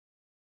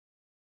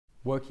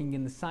Working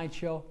in the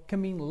sideshow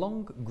can mean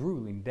long,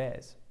 grueling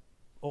days.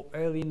 Up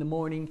early in the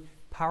morning,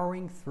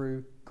 powering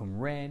through come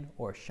rain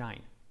or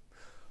shine.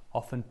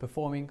 Often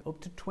performing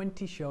up to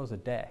 20 shows a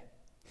day.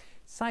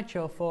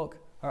 Sideshow folk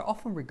are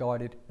often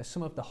regarded as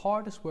some of the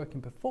hardest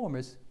working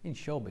performers in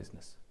show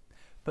business.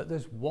 But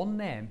there's one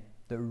name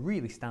that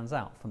really stands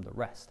out from the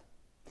rest.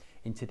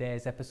 In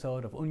today's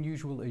episode of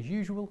Unusual as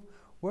Usual,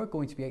 we're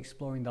going to be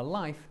exploring the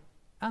life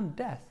and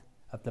death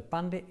of the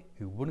bandit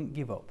who wouldn't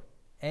give up,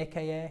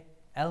 aka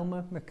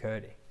Elmer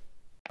McCurdy.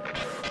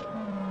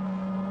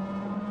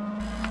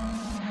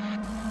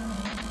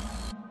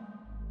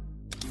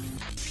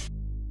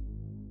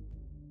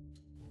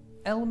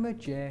 Elmer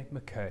J.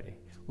 McCurdy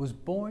was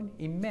born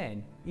in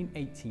Maine in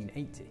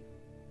 1880.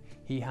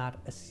 He had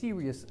a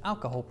serious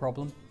alcohol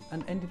problem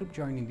and ended up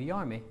joining the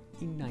army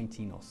in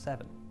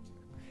 1907.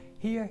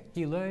 Here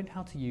he learned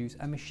how to use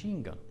a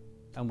machine gun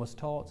and was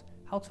taught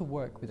how to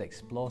work with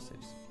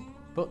explosives.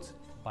 But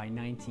by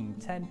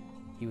 1910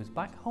 he was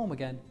back home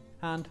again,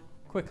 and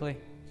quickly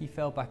he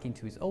fell back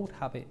into his old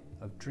habit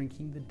of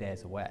drinking the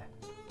days away.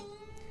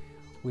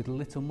 With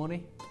little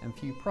money and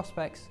few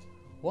prospects,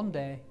 one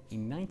day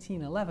in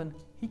 1911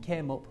 he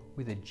came up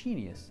with a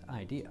genius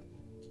idea.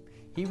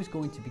 He was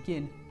going to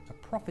begin a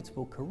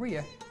profitable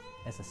career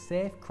as a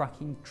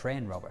safe-cracking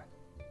train robber.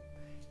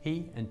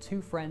 He and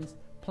two friends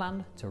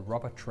planned to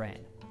rob a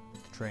train.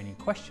 The train in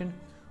question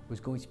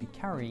was going to be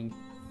carrying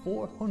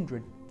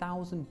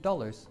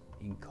 $400,000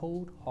 in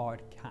cold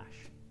hard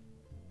cash.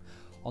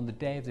 On the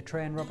day of the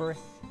train robbery,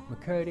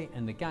 McCurdy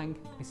and the gang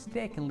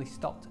mistakenly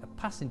stopped a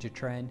passenger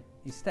train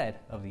instead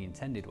of the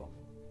intended one.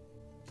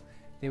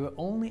 They were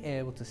only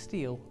able to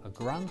steal a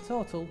grand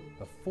total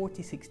of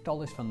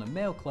 $46 from the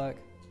mail clerk,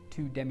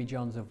 2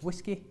 demijohns of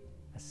whiskey,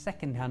 a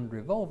second-hand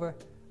revolver,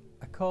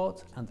 a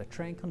coat and the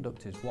train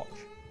conductor's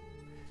watch.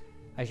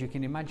 As you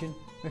can imagine,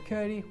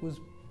 McCurdy was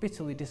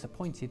bitterly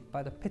disappointed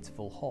by the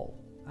pitiful haul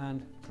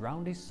and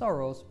drowned his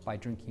sorrows by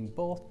drinking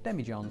both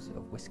demijohns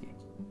of whiskey.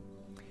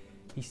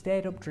 He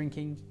stayed up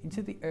drinking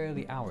into the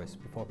early hours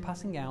before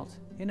passing out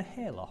in a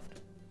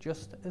hayloft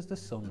just as the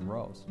sun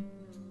rose.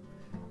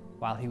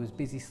 While he was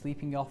busy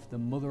sleeping off the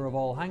mother of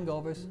all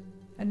hangovers,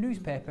 a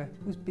newspaper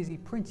was busy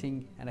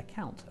printing an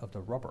account of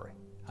the robbery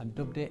and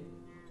dubbed it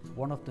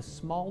one of the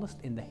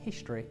smallest in the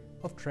history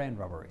of train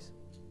robberies.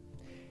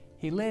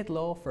 He laid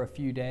low for a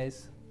few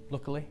days.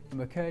 Luckily for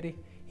McCurdy,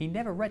 he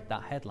never read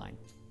that headline.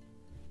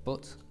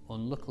 But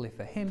unluckily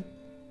for him,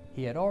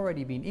 he had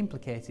already been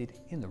implicated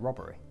in the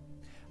robbery,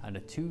 and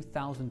a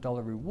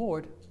 $2,000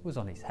 reward was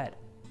on his head.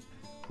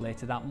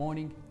 Later that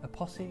morning, a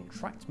posse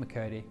tracked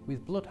McCurdy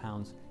with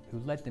bloodhounds who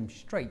led them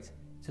straight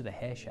to the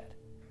hayshed.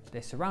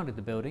 They surrounded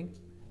the building.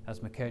 As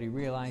McCurdy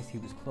realised he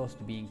was close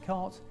to being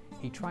caught,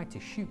 he tried to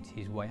shoot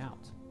his way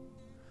out.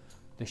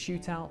 The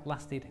shootout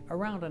lasted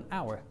around an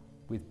hour,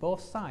 with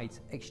both sides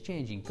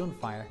exchanging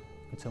gunfire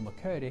until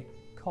McCurdy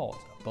caught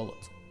a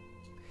bullet.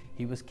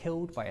 He was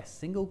killed by a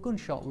single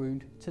gunshot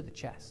wound to the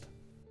chest.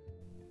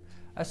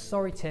 A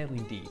sorry tale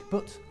indeed,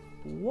 but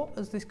what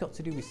has this got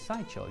to do with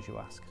sideshows, you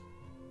ask?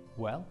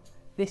 Well,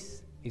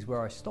 this is where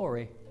our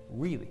story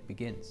really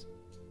begins.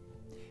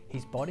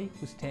 His body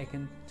was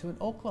taken to an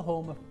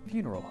Oklahoma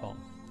funeral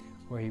home,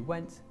 where he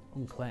went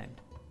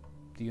unclaimed.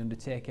 The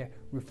undertaker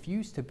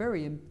refused to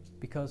bury him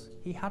because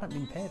he hadn't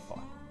been paid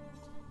for.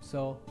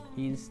 So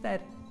he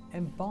instead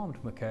embalmed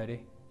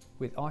McCurdy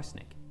with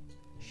arsenic,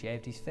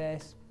 shaved his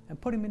face and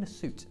put him in a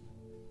suit,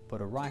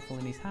 put a rifle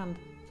in his hand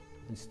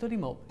and stood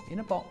him up in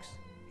a box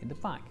in the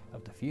back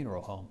of the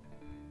funeral home.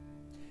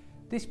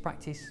 This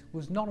practice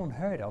was not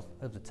unheard of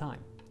at the time,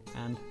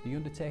 and the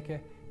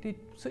undertaker did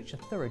such a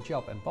thorough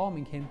job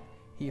embalming him,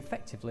 he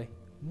effectively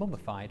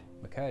mummified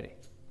McCurdy.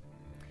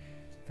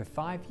 For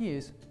 5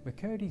 years,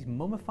 McCurdy's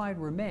mummified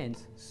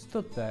remains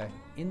stood there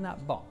in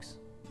that box,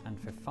 and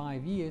for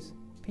 5 years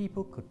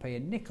people could pay a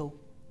nickel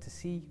to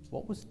see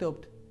what was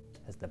dubbed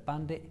as the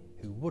bandit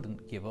who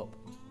wouldn't give up.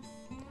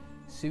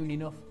 Soon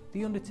enough,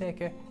 the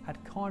undertaker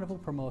had carnival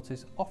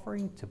promoters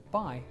offering to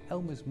buy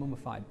Elmer's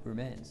mummified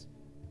remains,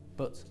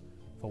 but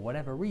for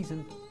whatever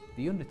reason,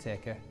 the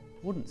undertaker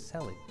wouldn't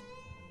sell it.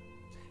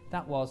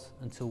 That was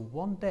until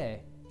one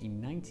day in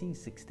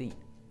 1916,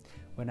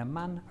 when a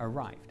man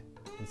arrived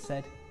and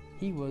said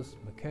he was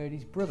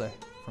McCurdy's brother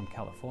from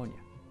California.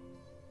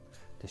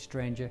 The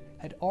stranger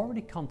had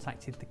already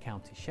contacted the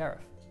county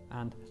sheriff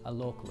and a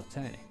local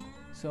attorney,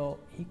 so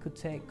he could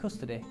take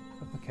custody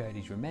of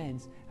McCurdy's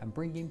remains and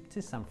bring him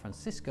to San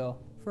Francisco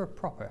for a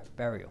proper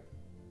burial.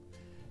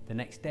 The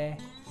next day,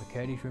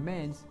 McCurdy's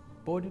remains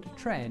boarded a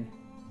train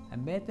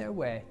and made their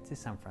way to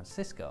San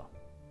Francisco,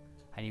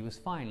 and he was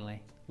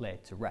finally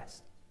laid to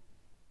rest.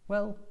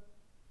 Well,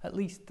 at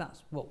least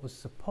that's what was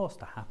supposed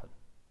to happen.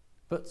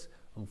 But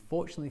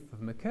unfortunately for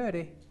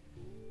McCurdy,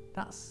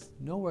 that's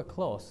nowhere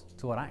close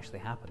to what actually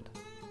happened.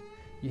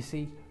 You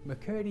see,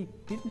 McCurdy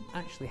didn't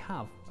actually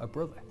have a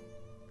brother.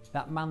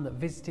 That man that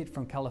visited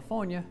from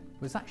California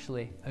was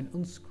actually an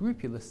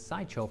unscrupulous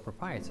sideshow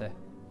proprietor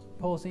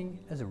posing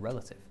as a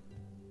relative.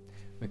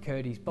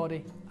 McCurdy's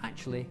body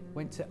actually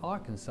went to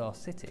Arkansas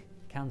City,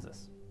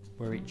 Kansas,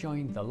 where it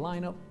joined the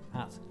lineup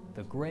at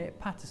the Great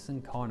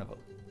Patterson Carnival,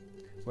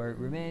 where it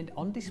remained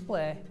on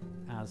display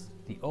as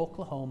the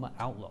Oklahoma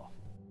Outlaw.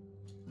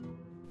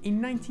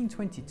 In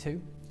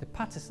 1922, the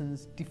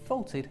Pattersons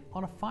defaulted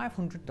on a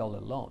 $500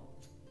 loan,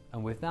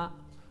 and with that,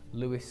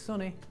 Louis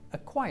Sonny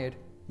acquired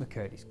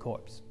McCurdy's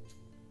corpse.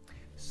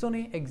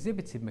 Sonny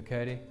exhibited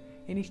McCurdy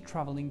in his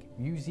travelling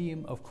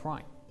Museum of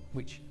Crime,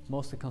 which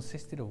mostly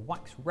consisted of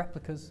wax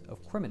replicas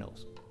of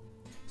criminals.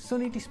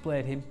 Sonny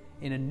displayed him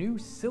in a new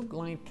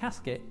silk-lined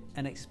casket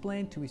and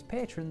explained to his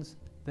patrons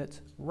that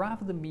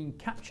rather than being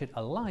captured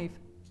alive,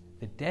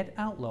 the dead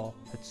outlaw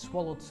had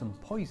swallowed some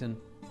poison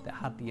that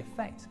had the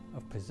effect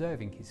of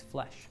preserving his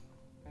flesh.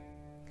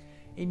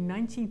 In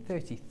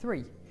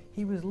 1933,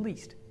 he was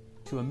leased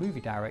to a movie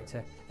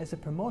director as a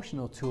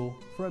promotional tool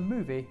for a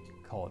movie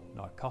called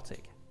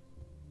Narcotic.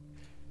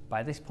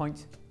 By this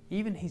point,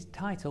 even his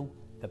title,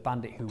 The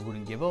Bandit Who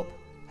Wouldn't Give Up,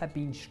 had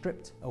been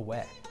stripped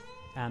away,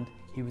 and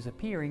he was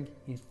appearing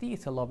in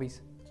theatre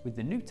lobbies with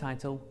the new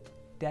title,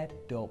 Dead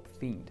Dope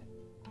Fiend.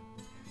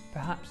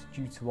 Perhaps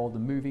due to all the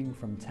moving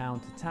from town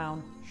to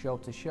town, show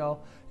to show,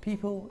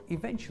 people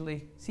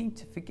eventually seemed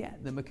to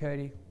forget that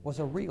McCurdy was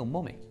a real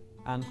mummy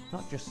and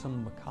not just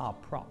some macabre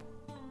prop.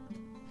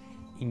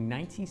 In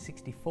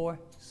 1964,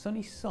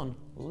 Sonny's son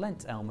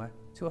lent Elmer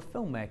to a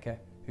filmmaker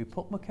who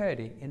put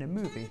McCurdy in a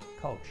movie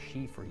called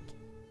She-Freak.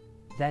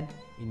 Then,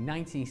 in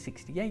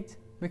 1968,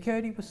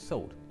 McCurdy was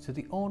sold to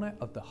the owner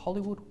of the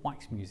Hollywood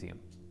Wax Museum.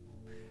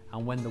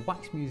 And when the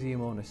Wax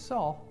Museum owner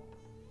saw,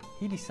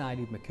 he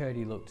decided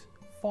McCurdy looked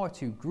far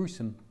too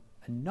gruesome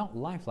and not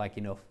lifelike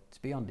enough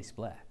to be on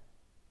display.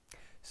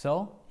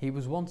 So he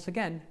was once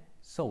again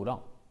sold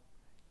on,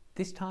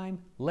 this time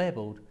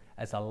labelled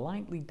as a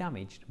lightly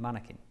damaged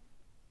mannequin.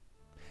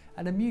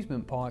 An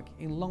amusement park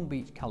in Long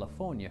Beach,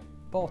 California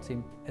bought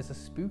him as a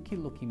spooky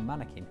looking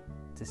mannequin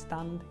to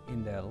stand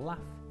in their Laugh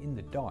in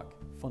the Dark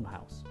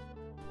funhouse,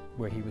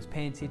 where he was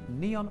painted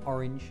neon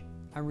orange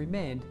and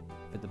remained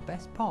for the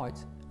best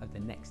part of the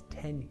next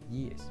 10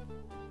 years.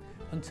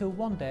 Until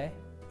one day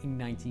in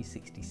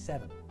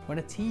 1967, when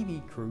a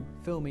TV crew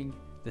filming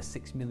The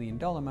 $6 Million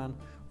Man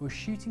was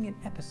shooting an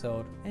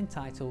episode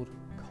entitled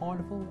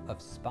Carnival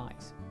of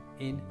Spies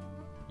in,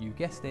 you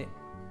guessed it,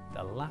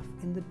 the Laugh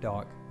in the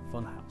Dark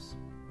funhouse.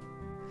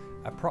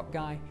 A prop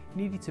guy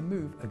needed to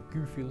move a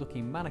goofy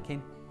looking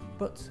mannequin,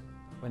 but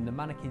when the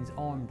mannequin's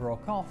arm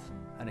broke off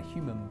and a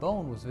human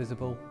bone was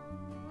visible,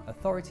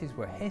 authorities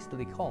were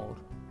hastily called,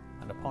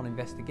 and upon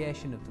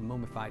investigation of the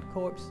mummified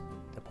corpse,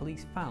 the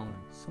police found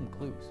some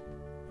clues.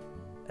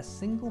 A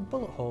single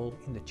bullet hole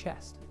in the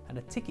chest and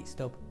a ticket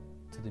stub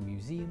to the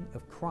Museum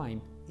of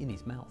Crime in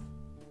his mouth.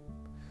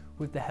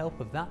 With the help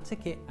of that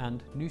ticket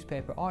and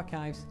newspaper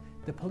archives,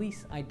 the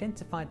police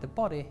identified the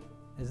body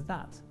as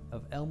that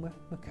of Elmer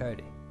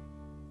McCurdy.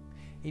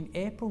 In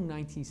April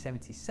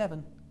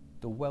 1977,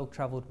 the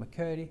well-travelled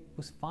McCurdy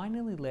was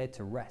finally laid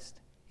to rest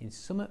in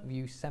Summit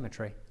View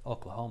Cemetery,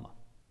 Oklahoma,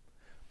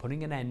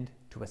 putting an end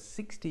to a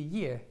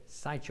 60-year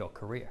sideshow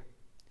career,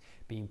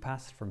 being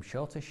passed from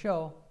show to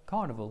show,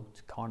 carnival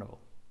to carnival.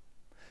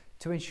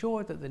 To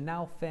ensure that the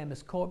now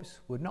famous corpse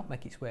would not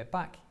make its way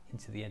back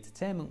into the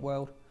entertainment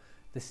world,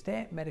 the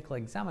state medical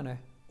examiner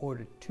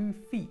ordered 2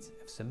 feet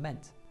of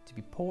cement to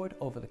be poured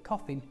over the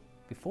coffin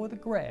before the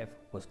grave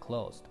was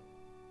closed.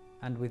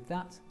 And with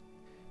that,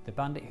 the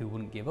bandit who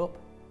wouldn't give up,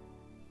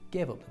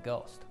 gave up the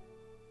ghost.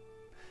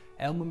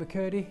 Elmer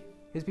McCurdy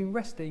has been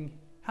resting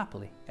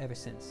happily ever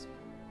since.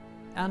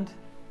 And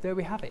there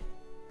we have it,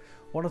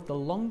 one of the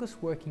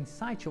longest working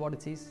sideshow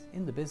oddities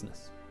in the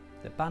business,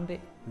 the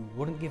bandit who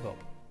wouldn't give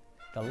up,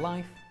 the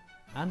life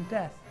and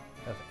death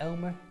of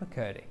Elmer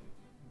McCurdy.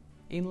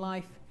 In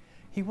life,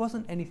 he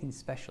wasn't anything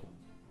special,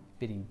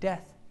 but in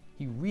death,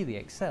 he really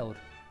excelled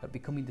at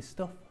becoming the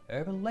stuff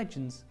urban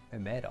legends are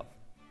made of.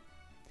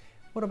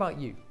 What about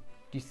you?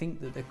 Do you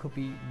think that there could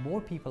be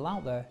more people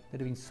out there that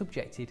have been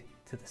subjected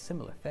to the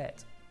similar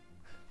fate?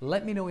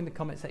 Let me know in the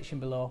comment section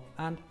below,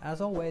 and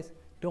as always,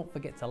 don't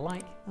forget to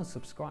like and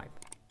subscribe.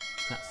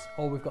 That's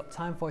all we've got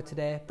time for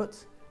today,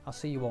 but I'll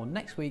see you all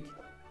next week,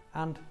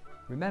 and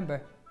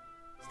remember,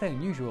 stay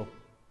unusual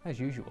as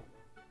usual.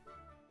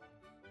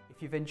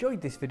 If you've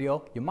enjoyed this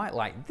video, you might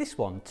like this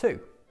one too.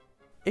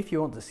 If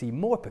you want to see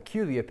more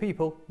peculiar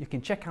people, you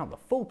can check out the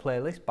full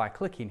playlist by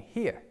clicking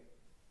here.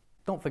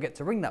 Don't forget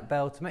to ring that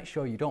bell to make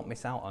sure you don't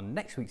miss out on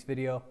next week's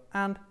video,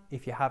 and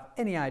if you have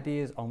any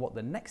ideas on what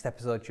the next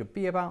episode should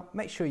be about,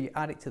 make sure you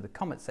add it to the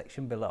comment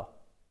section below.